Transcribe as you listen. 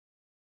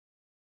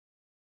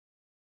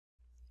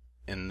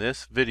In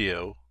this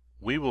video,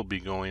 we will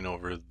be going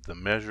over the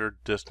Measure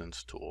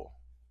Distance tool.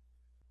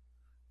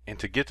 And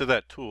to get to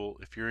that tool,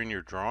 if you're in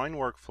your drawing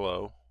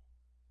workflow,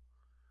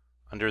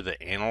 under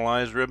the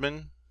Analyze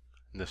ribbon,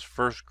 in this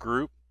first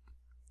group,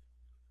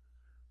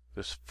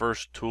 this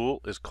first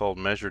tool is called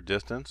Measure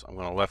Distance. I'm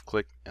going to left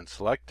click and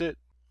select it.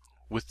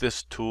 With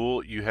this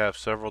tool, you have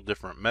several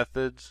different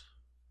methods.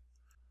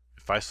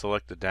 If I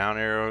select the down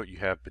arrow, you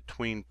have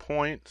between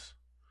points,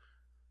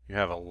 you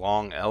have a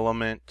long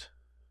element,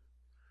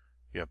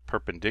 you have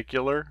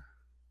perpendicular,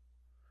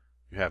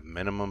 you have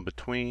minimum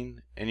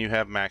between, and you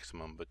have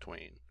maximum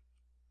between.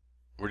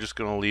 We're just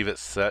going to leave it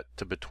set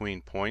to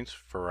between points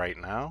for right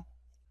now.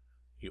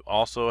 You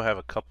also have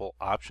a couple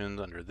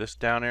options under this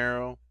down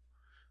arrow.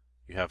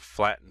 You have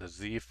flatten to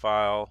Z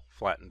file,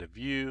 flatten to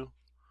view,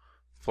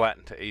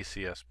 flatten to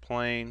ACS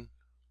plane,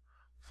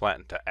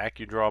 flatten to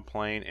AccuDraw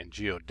plane, and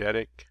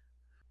geodetic.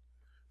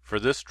 For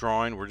this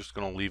drawing, we're just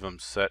going to leave them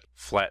set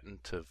flatten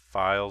to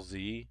file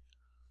Z.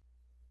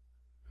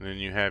 And then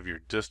you have your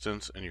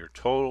distance and your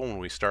total. When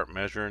we start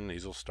measuring,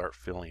 these will start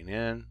filling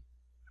in.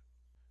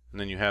 And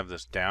then you have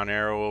this down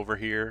arrow over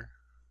here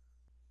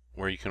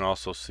where you can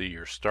also see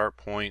your start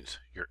points,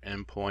 your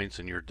end points,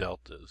 and your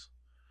deltas.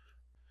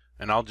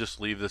 And I'll just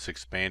leave this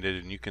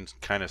expanded and you can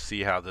kind of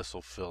see how this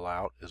will fill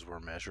out as we're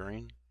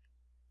measuring.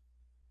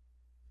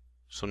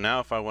 So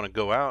now if I want to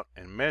go out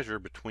and measure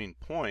between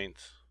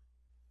points,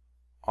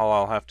 all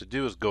I'll have to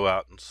do is go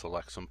out and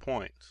select some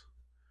points.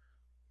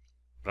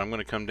 But I'm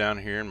going to come down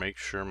here and make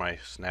sure my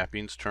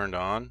snapping's turned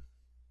on,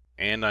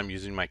 and I'm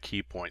using my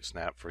key point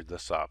snap for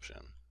this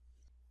option.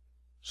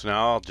 So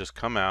now I'll just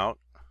come out,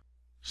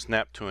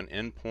 snap to an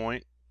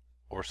endpoint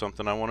or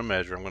something I want to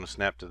measure. I'm going to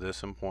snap to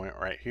this endpoint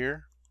right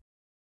here.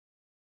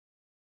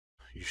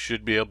 You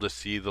should be able to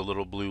see the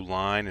little blue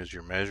line as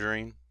you're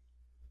measuring.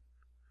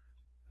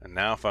 And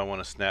now if I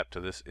want to snap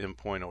to this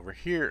endpoint over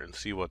here and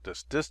see what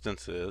this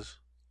distance is,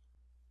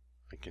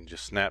 I can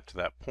just snap to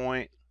that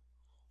point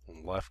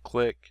and left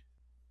click.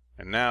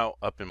 And now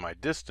up in my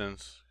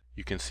distance,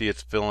 you can see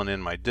it's filling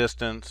in my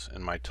distance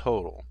and my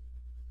total.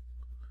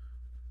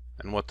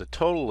 And what the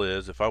total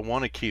is, if I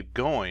want to keep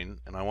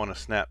going and I want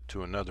to snap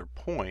to another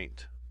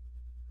point,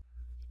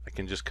 I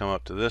can just come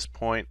up to this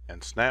point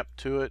and snap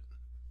to it.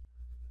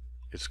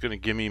 It's going to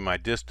give me my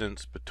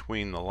distance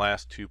between the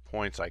last 2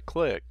 points I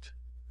clicked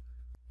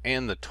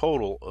and the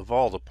total of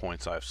all the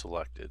points I've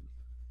selected.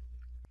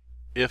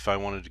 If I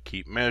wanted to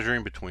keep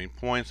measuring between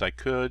points, I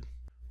could,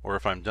 or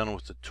if I'm done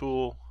with the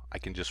tool, I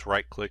can just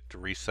right click to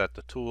reset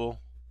the tool,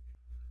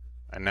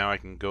 and now I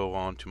can go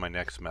on to my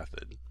next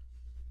method.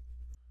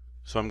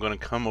 So I'm going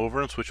to come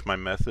over and switch my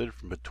method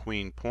from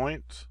between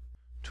points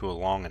to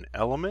along an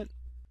element.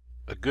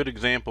 A good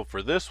example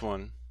for this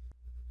one,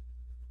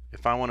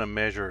 if I want to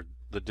measure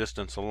the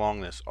distance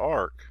along this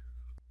arc,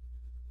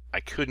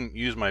 I couldn't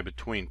use my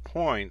between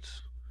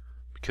points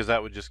because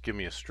that would just give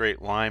me a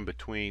straight line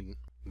between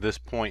this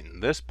point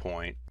and this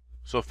point.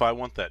 So if I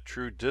want that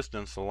true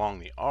distance along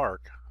the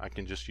arc, I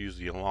can just use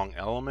the along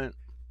element.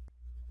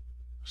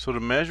 So to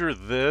measure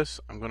this,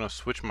 I'm going to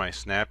switch my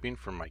snapping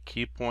from my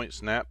key point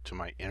snap to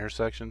my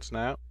intersection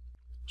snap.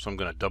 So I'm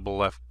going to double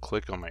left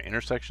click on my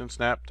intersection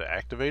snap to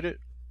activate it.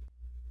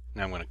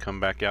 Now I'm going to come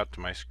back out to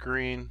my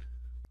screen.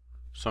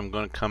 So I'm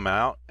going to come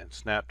out and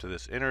snap to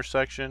this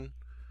intersection.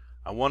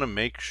 I want to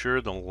make sure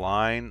that the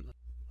line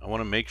I want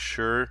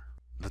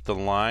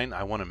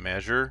to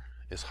measure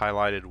is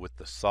highlighted with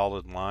the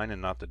solid line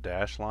and not the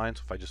dashed line.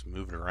 So if I just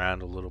move it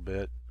around a little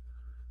bit,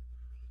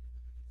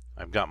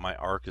 I've got my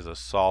arc as a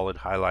solid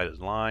highlighted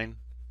line.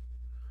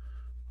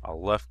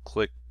 I'll left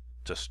click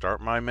to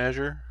start my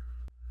measure.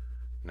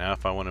 Now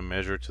if I want to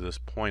measure to this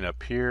point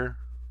up here,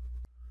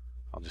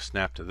 I'll just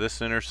snap to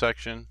this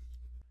intersection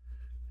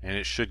and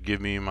it should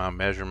give me my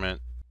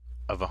measurement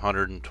of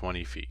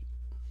 120 feet.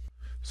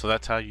 So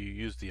that's how you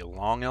use the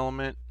along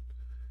element.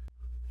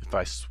 If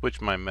I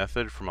switch my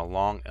method from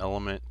along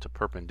element to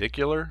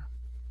perpendicular,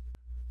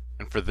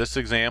 and for this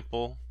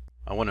example,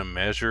 I want to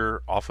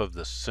measure off of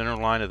the center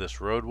line of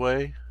this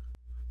roadway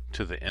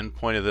to the end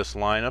point of this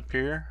line up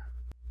here.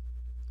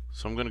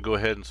 So I'm going to go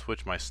ahead and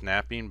switch my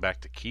snapping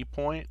back to key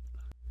point.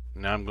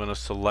 Now I'm going to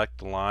select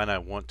the line I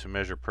want to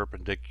measure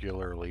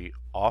perpendicularly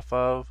off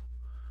of.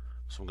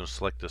 So I'm going to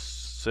select the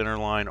center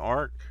line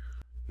arc.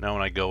 Now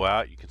when I go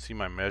out, you can see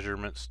my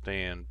measurement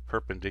staying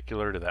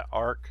perpendicular to that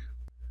arc.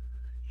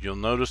 You'll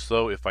notice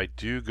though, if I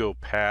do go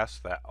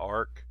past that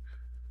arc,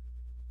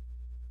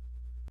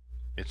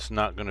 it's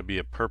not going to be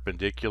a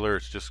perpendicular,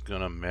 it's just going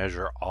to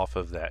measure off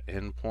of that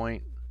end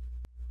point.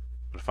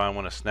 But if I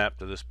want to snap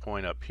to this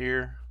point up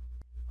here,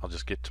 I'll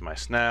just get to my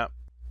snap,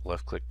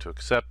 left click to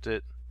accept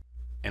it,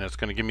 and it's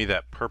going to give me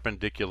that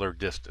perpendicular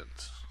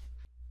distance.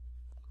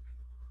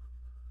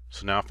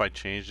 So now if I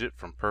changed it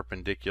from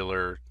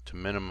perpendicular to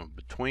minimum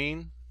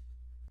between,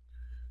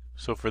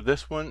 so for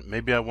this one,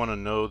 maybe I want to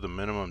know the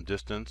minimum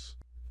distance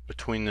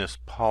between this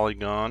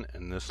polygon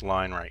and this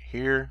line right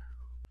here.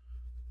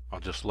 I'll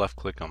just left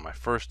click on my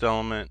first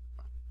element,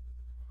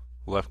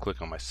 left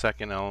click on my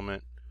second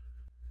element.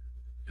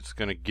 It's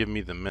going to give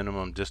me the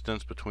minimum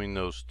distance between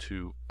those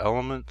two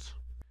elements,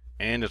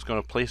 and it's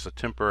going to place a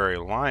temporary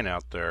line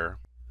out there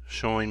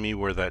showing me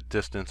where that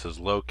distance is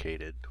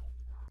located.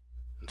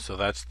 And so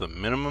that's the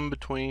minimum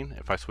between.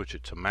 If I switch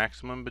it to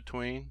maximum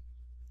between,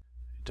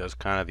 it does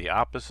kind of the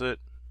opposite.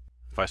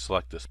 If I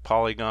select this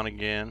polygon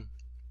again,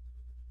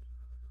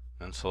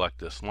 then select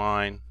this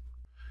line,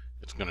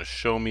 it's going to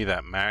show me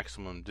that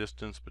maximum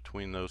distance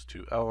between those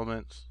two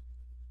elements,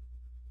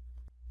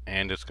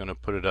 and it's going to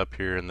put it up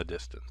here in the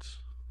distance.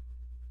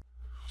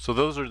 So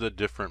those are the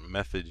different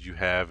methods you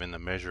have in the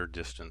measure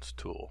distance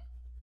tool.